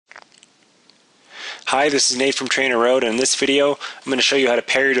Hi, this is Nate from TrainerRoad, and in this video I'm going to show you how to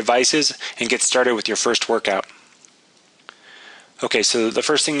pair your devices and get started with your first workout. Okay, so the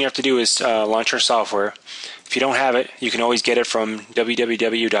first thing you have to do is launch our software. If you don't have it, you can always get it from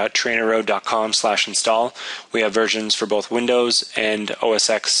www.trainerroad.com/install. We have versions for both Windows and OS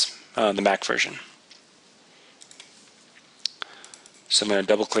X, the Mac version. So I'm going to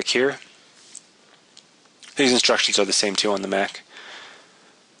double click here. These instructions are the same too on the Mac.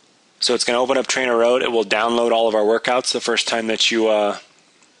 So it's going to open up TrainerRoad. It will download all of our workouts the first time that you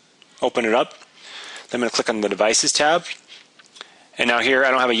open it up. Then I'm going to click on the Devices tab. And now here I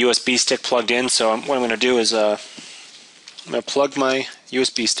don't have a USB stick plugged in, so what I'm going to do is I'm going to plug my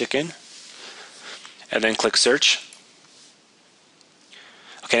USB stick in and then click Search.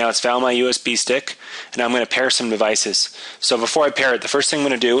 Okay, now it's found my USB stick, and now I'm going to pair some devices. So before I pair it, the first thing I'm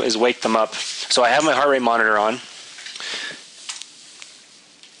going to do is wake them up. So I have my heart rate monitor on,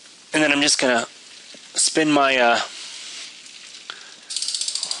 and then I'm just going to spin my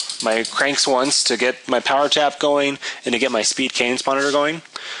my cranks once to get my power tap going and to get my speed cadence monitor going.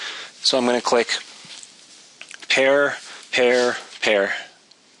 So I'm going to click pair, pair, pair.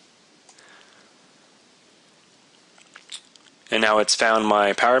 And now it's found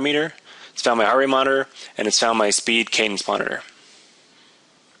my power meter, it's found my heart rate monitor, and it's found my speed cadence monitor.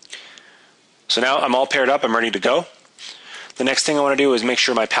 So now I'm all paired up, I'm ready to go. The next thing I want to do is make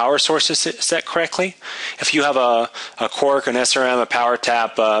sure my power source is set correctly. If you have a Quark, an SRM, a power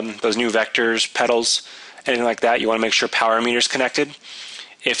tap, those new vectors, pedals, anything like that, you want to make sure power meter is connected.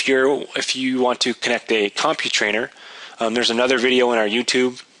 If you want to connect a CompuTrainer, there's another video in our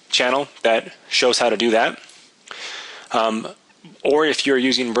YouTube channel that shows how to do that. Or if you're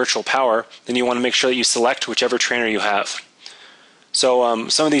using virtual power, then you want to make sure that you select whichever trainer you have. So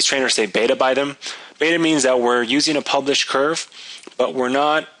some of these trainers say beta by them. Beta means that we're using a published curve, but we're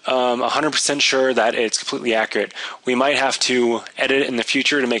not 100% sure that it's completely accurate. We might have to edit it in the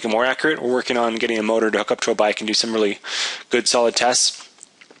future to make it more accurate. We're working on getting a motor to hook up to a bike and do some really good solid tests.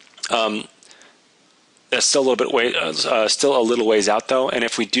 That's still a little ways out though, and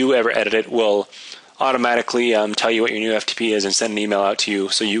if we do ever edit it, we'll automatically tell you what your new FTP is and send an email out to you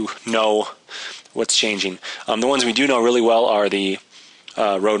so you know what's changing. The ones we do know really well are the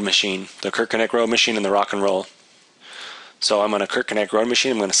Road machine, the Kurt Connect Road machine, and the Rock and Roll. So I'm on a Kurt Connect Road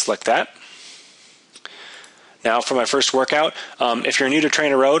machine. I'm going to select that. Now for my first workout, if you're new to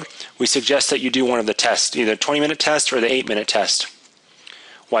TrainerRoad, we suggest that you do one of the tests, either 20-minute test or the 8-minute test.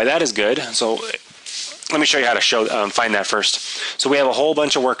 Why that is good, so let me show you how to find that first. So we have a whole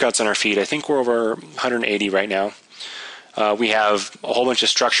bunch of workouts on our feed. I think we're over 180 right now. We have a whole bunch of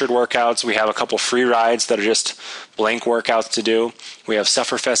structured workouts. We have a couple free rides that are just blank workouts to do. We have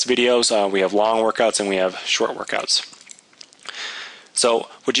Sufferfest videos. We have long workouts, and we have short workouts. So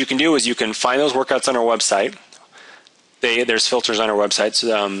what you can do is you can find those workouts on our website. There's filters on our website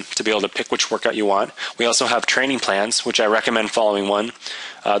to be able to pick which workout you want. We also have training plans, which I recommend following one.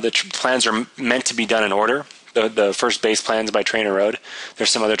 The plans are meant to be done in order. The first base plans by TrainerRoad. There's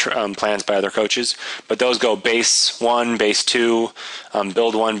some other plans by other coaches, but those go base 1, base 2,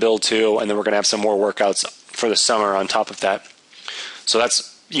 build 1, build 2, and then we're going to have some more workouts for the summer on top of that. So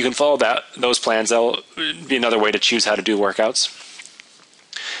you can follow those plans. That'll be another way to choose how to do workouts.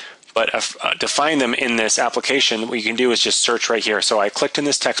 But to find them in this application, what you can do is just search right here. So I clicked in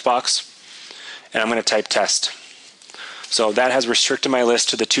this text box, and I'm going to type test. So that has restricted my list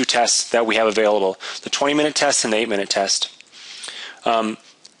to the 2 tests that we have available, the 20-minute test and the 8-minute test. To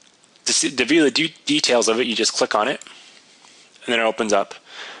view the details of it, you just click on it, and then it opens up.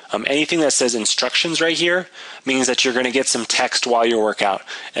 Anything that says instructions right here means that you're going to get some text while you work out.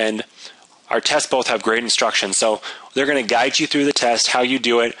 And our tests both have great instructions. So they're going to guide you through the test, how you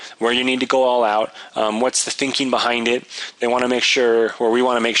do it, where you need to go all out, what's the thinking behind it. We want to make sure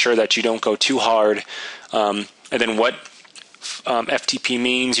that you don't go too hard, and then what FTP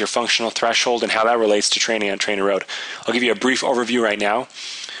means, your functional threshold, and how that relates to training on TrainerRoad. I'll give you a brief overview right now.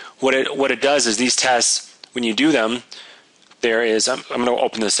 What it does is these tests, when you do them, I'm going to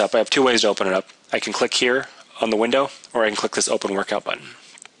open this up. I have 2 ways to open it up. I can click here on the window, or I can click this open workout button.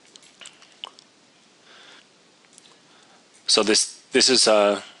 So this is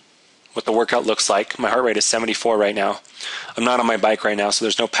what the workout looks like. My heart rate is 74 right now. I'm not on my bike right now, so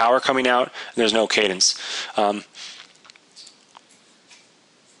there's no power coming out, and there's no cadence.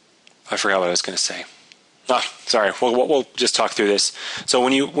 I forgot what I was going to say. Sorry. We'll just talk through this. So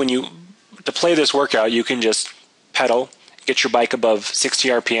to play this workout, you can just pedal, get your bike above 60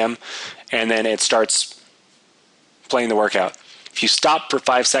 RPM, and then it starts playing the workout. If you stop for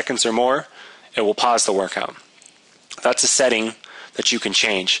 5 seconds or more, it will pause the workout. That's a setting that you can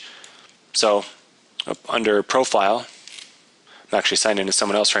change. So up under profile. I'm actually signed into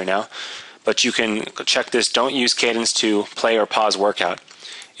someone else right now, but you can check this, don't use cadence to play or pause workout.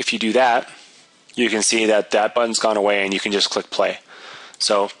 If you do that, you can see that that button's gone away and you can just click play.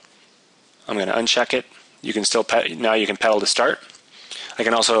 So I'm going to uncheck it. You can still, now you can pedal to start. I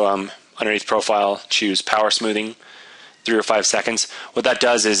can also, underneath profile, choose power smoothing, 3 or 5 seconds. What that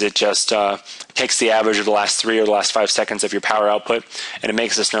does is it just takes the average of the last 3 or the last 5 seconds of your power output, and it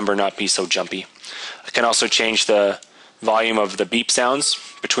makes this number not be so jumpy. I can also change the volume of the beep sounds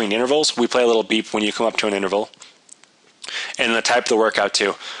between intervals. We play a little beep when you come up to an interval. And the type of the workout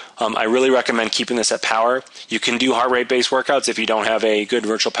too. I really recommend keeping this at power. You can do heart rate based workouts if you don't have a good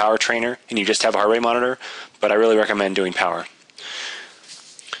virtual power trainer and you just have a heart rate monitor, but I really recommend doing power.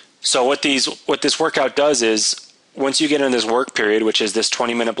 So what this workout does is, once you get in this work period, which is this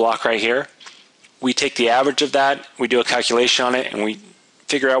 20-minute block right here, we take the average of that, we do a calculation on it, and we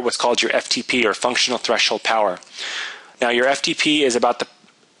figure out what's called your FTP, or functional threshold power. Now your FTP is about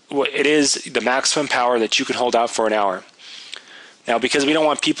the maximum power that you can hold out for an hour. Now, because we don't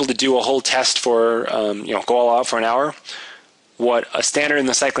want people to do a whole test for, go all out for an hour, what a standard in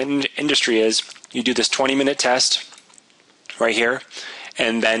the cycling industry is, you do this 20-minute test right here,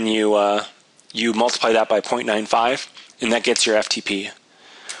 and then you multiply that by 0.95, and that gets your FTP.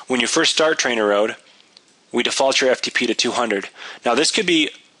 When you first start TrainerRoad, we default your FTP to 200. Now, this could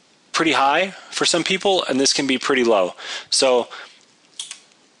be pretty high for some people, and this can be pretty low. So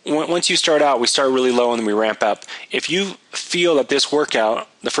once you start out, we start really low and then we ramp up. If you feel that this workout,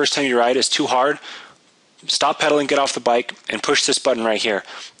 the first time you ride, is too hard, stop pedaling, get off the bike, and push this button right here.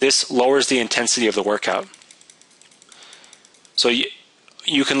 This lowers the intensity of the workout. So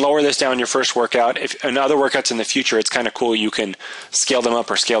you can lower this down your first workout. If in other workouts in the future, it's kind of cool. You can scale them up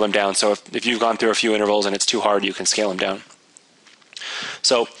or scale them down. So if you've gone through a few intervals and it's too hard, you can scale them down.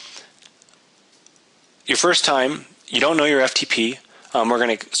 So your first time, you don't know your FTP. We're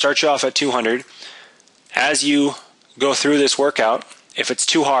going to start you off at 200. As you go through this workout, if it's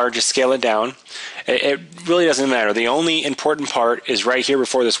too hard, just scale it down. It really doesn't matter. The only important part is right here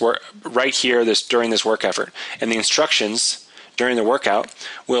before this work, right here during this work effort. And the instructions during the workout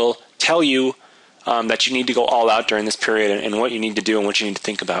will tell you that you need to go all out during this period and what you need to do and what you need to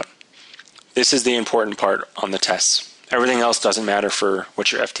think about. This is the important part on the tests. Everything else doesn't matter for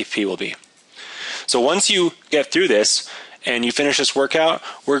what your FTP will be. So once you get through this and you finish this workout,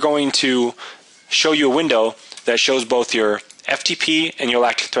 we're going to show you a window that shows both your FTP and your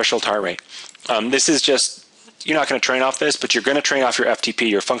lactic threshold heart rate. This is just, you're not going to train off this, but you're going to train off your FTP,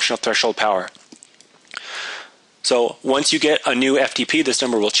 your functional threshold power. So once you get a new FTP, this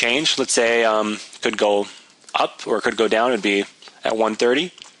number will change. Let's say could go up or it could go down. It would be at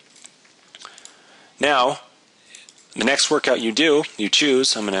 130. Now, the next workout you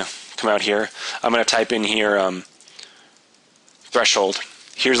choose, I'm going to come out here. I'm going to type in here threshold.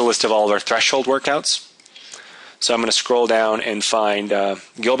 Here's a list of all of our threshold workouts. So I'm going to scroll down and find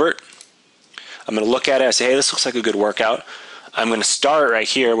Gilbert. I'm going to look at it and say, hey, this looks like a good workout. I'm going to start right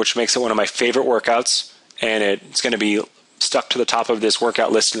here, which makes it one of my favorite workouts, and it's going to be stuck to the top of this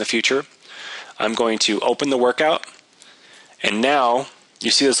workout list in the future. I'm going to open the workout, and now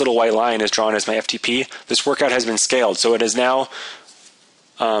you see this little white line is drawn as my FTP. This workout has been scaled, so it is now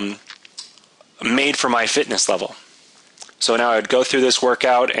made for my fitness level. So now I'd go through this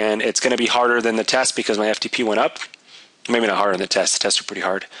workout, and it's going to be harder than the test because my FTP went up. Maybe not harder than the test. The tests are pretty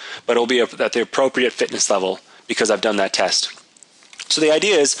hard. But it'll be at the appropriate fitness level because I've done that test. So the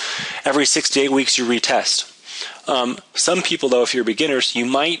idea is every 6 to 8 weeks you retest. Some people, though, if you're beginners, you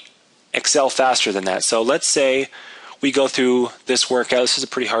might excel faster than that. So let's say we go through this workout. This is a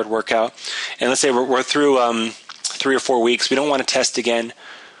pretty hard workout. And let's say we're through 3 or 4 weeks. We don't want to test again.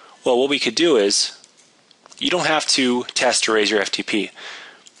 Well, what we could do is, you don't have to test to raise your FTP.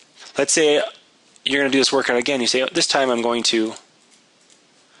 Let's say you're going to do this workout again. You say, this time I'm going to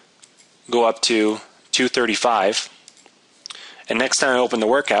go up to 235. And next time I open the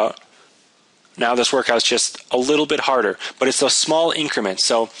workout, now this workout's just a little bit harder. But it's those small increments.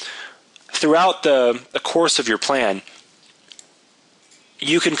 So throughout the course of your plan,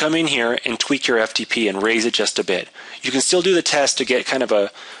 you can come in here and tweak your FTP and raise it just a bit. You can still do the test to get kind of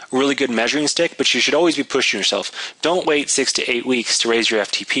a really good measuring stick, but you should always be pushing yourself. Don't wait 6 to 8 weeks to raise your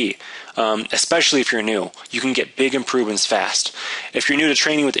FTP, especially if you're new. You can get big improvements fast. If you're new to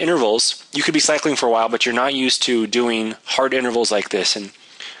training with intervals, you could be cycling for a while, but you're not used to doing hard intervals like this. And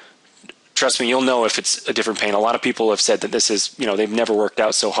trust me, you'll know if it's a different pain. A lot of people have said that this is, they've never worked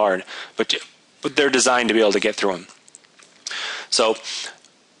out so hard, but they're designed to be able to get through them. So,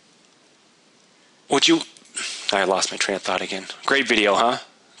 I lost my train of thought again. Great video, huh?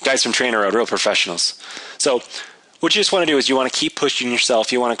 Guys from TrainerRoad, real professionals. So what you just want to do is you want to keep pushing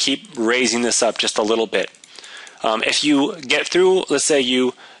yourself. You want to keep raising this up just a little bit. If you get through, let's say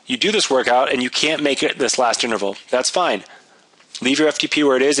you do this workout and you can't make it this last interval, that's fine. Leave your FTP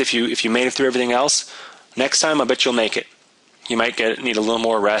where it is. If you made it through everything else, next time I bet you'll make it. You might need a little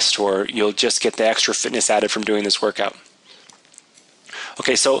more rest, or you'll just get the extra fitness added from doing this workout.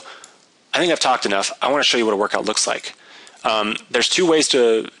 Okay, so I think I've talked enough. I want to show you what a workout looks like. There's two ways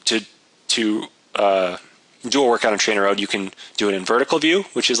to do a workout on TrainerRoad. You can do it in vertical view,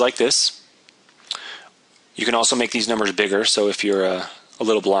 which is like this. You can also make these numbers bigger, so if you're a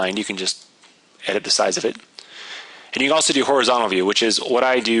little blind, you can just edit the size of it. And you can also do horizontal view, which is what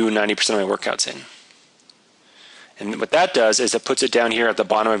I do 90% of my workouts in. And what that does is it puts it down here at the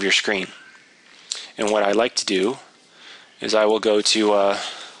bottom of your screen. And what I like to do is I will go to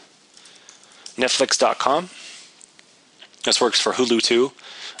Netflix.com. This works for Hulu too.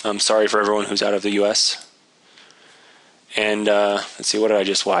 I'm sorry for everyone who's out of the US. And let's see, what did I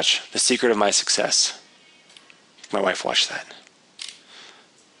just watch? The Secret of My Success. My wife watched that.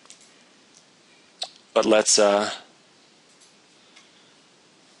 But let's see, I'm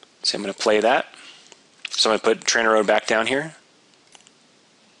going to play that. So I'm going to put TrainerRoad back down here.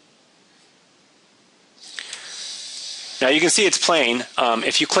 Now you can see it's playing.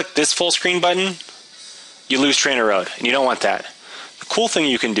 If you click this full screen button, you lose TrainerRoad, and you don't want that. The cool thing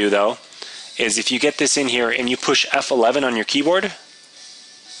you can do, though, is if you get this in here and you push F11 on your keyboard,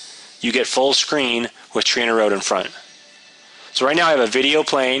 you get full screen with TrainerRoad in front. So right now I have a video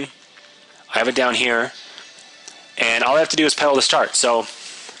playing. I have it down here, and all I have to do is pedal to start. So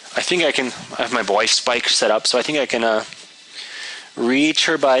I think I have my wife's bike set up, so I think I can reach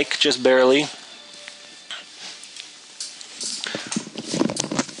her bike just barely.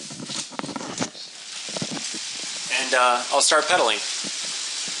 And I'll start pedaling.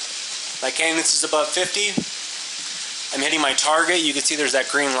 My cadence is above 50. I'm hitting my target. You can see there's that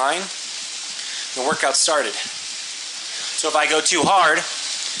green line. The workout started. So if I go too hard,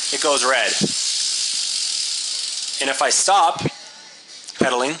 it goes red. And if I stop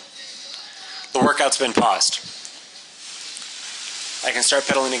pedaling, the workout's been paused. I can start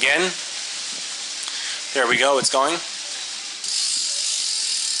pedaling again. There we go, it's going.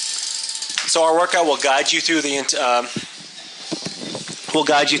 So our workout will guide you through the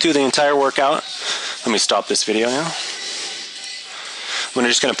entire workout. Let me stop this video now. I'm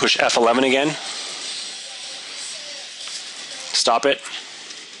just going to push F11 again. Stop it.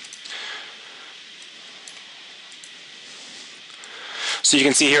 So you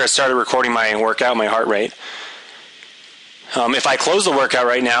can see here I started recording my workout, my heart rate. If I close the workout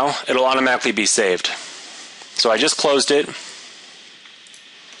right now, it'll automatically be saved. So I just closed it.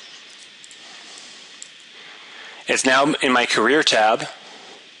 It's now in my career tab.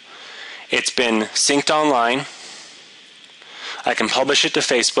 It's been synced online. I can publish it to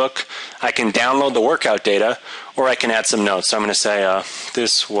Facebook. I can download the workout data, or I can add some notes. So I'm going to say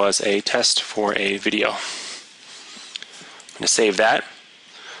this was a test for a video. I'm going to save that.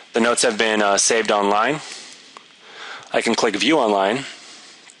 The notes have been saved online. I can click View Online.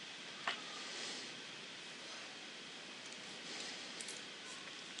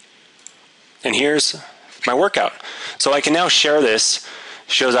 And here's my workout. So I can now share this.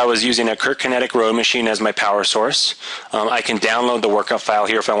 Shows I was using a Kinetic Road machine as my power source. I can download the workout file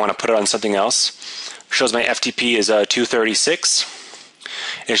here if I want to put it on something else. Shows my FTP is 236.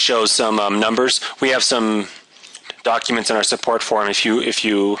 It shows some numbers. We have some documents in our support forum. If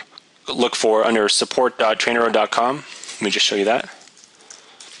you look for under support.trainerroad.com, let me just show you that.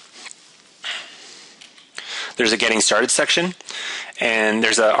 There's a Getting Started section, and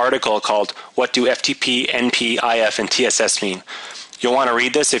there's an article called What Do FTP, NP, IF, and TSS Mean? You'll want to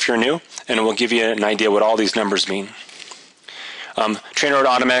read this if you're new, and it will give you an idea what all these numbers mean. TrainerRoad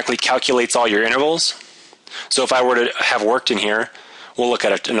automatically calculates all your intervals. So if I were to have worked in here, we'll look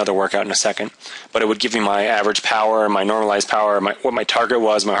at another workout in a second, but it would give me my average power, my normalized power, what my target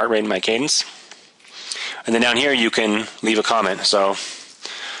was, my heart rate, and my cadence. And then down here you can leave a comment. So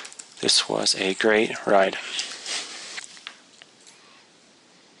this was a great ride.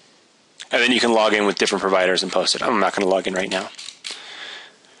 And then you can log in with different providers and post it. I'm not going to log in right now.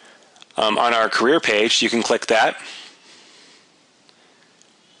 On our career page, you can click that.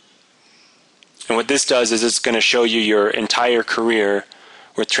 And what this does is it's going to show you your entire career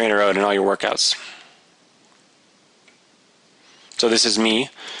with TrainerRoad and all your workouts. So this is me.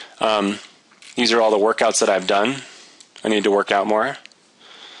 These are all the workouts that I've done. I need to work out more.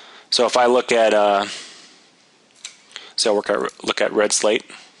 So if I look at, look at Red Slate.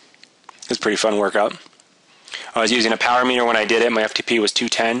 It's a pretty fun workout. I was using a power meter when I did it. My FTP was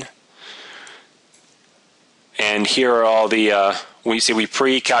 210. And here are all the, we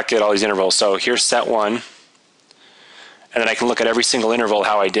pre-calculate all these intervals. So here's set 1. And then I can look at every single interval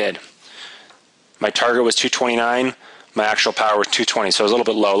how I did. My target was 229. My actual power was 220. So it was a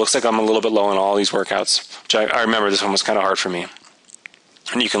little bit low. Looks like I'm a little bit low in all these workouts. Which I remember this one was kind of hard for me.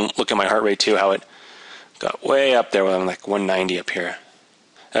 And you can look at my heart rate too, how it got way up there when I'm like 190 up here.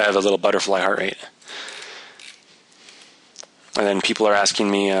 I have a little butterfly heart rate. And then people are asking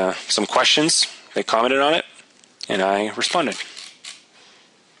me some questions. They commented on it, and I responded.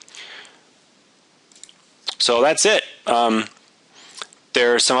 So that's it.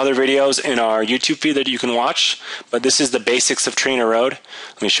 There are some other videos in our YouTube feed that you can watch, but this is the basics of TrainerRoad.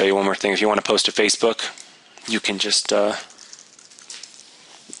 Let me show you one more thing. If you want to post to Facebook, you can just log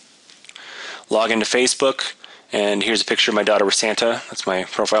into Facebook, and here's a picture of my daughter with Santa. That's my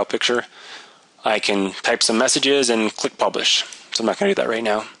profile picture. I can type some messages and click publish. So I'm not going to do that right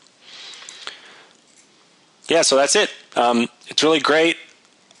now. Yeah, so that's it. It's really great.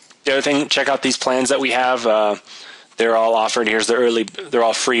 The other thing, check out these plans that we have. They're all offered. Here's the early, they're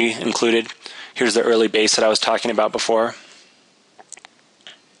all free included. Here's the early base that I was talking about before.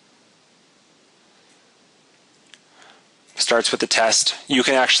 Starts with the test. You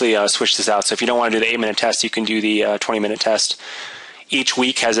can actually switch this out. So if you don't want to do the 8-minute test, you can do the 20-minute test. Each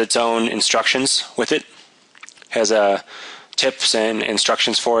week has its own instructions with it. Has tips and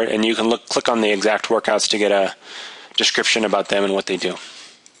instructions for it, and you can click on the exact workouts to get a description about them and what they do.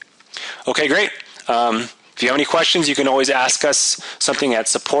 Okay, great. If you have any questions, you can always ask us something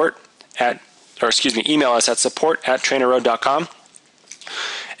at email us at support@trainerroad.com.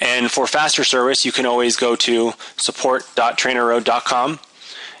 And for faster service, you can always go to support.trainerroad.com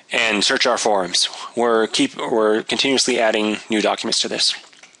and search our forums. We're continuously adding new documents to this.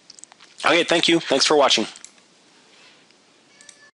 Okay, thank you. Thanks for watching.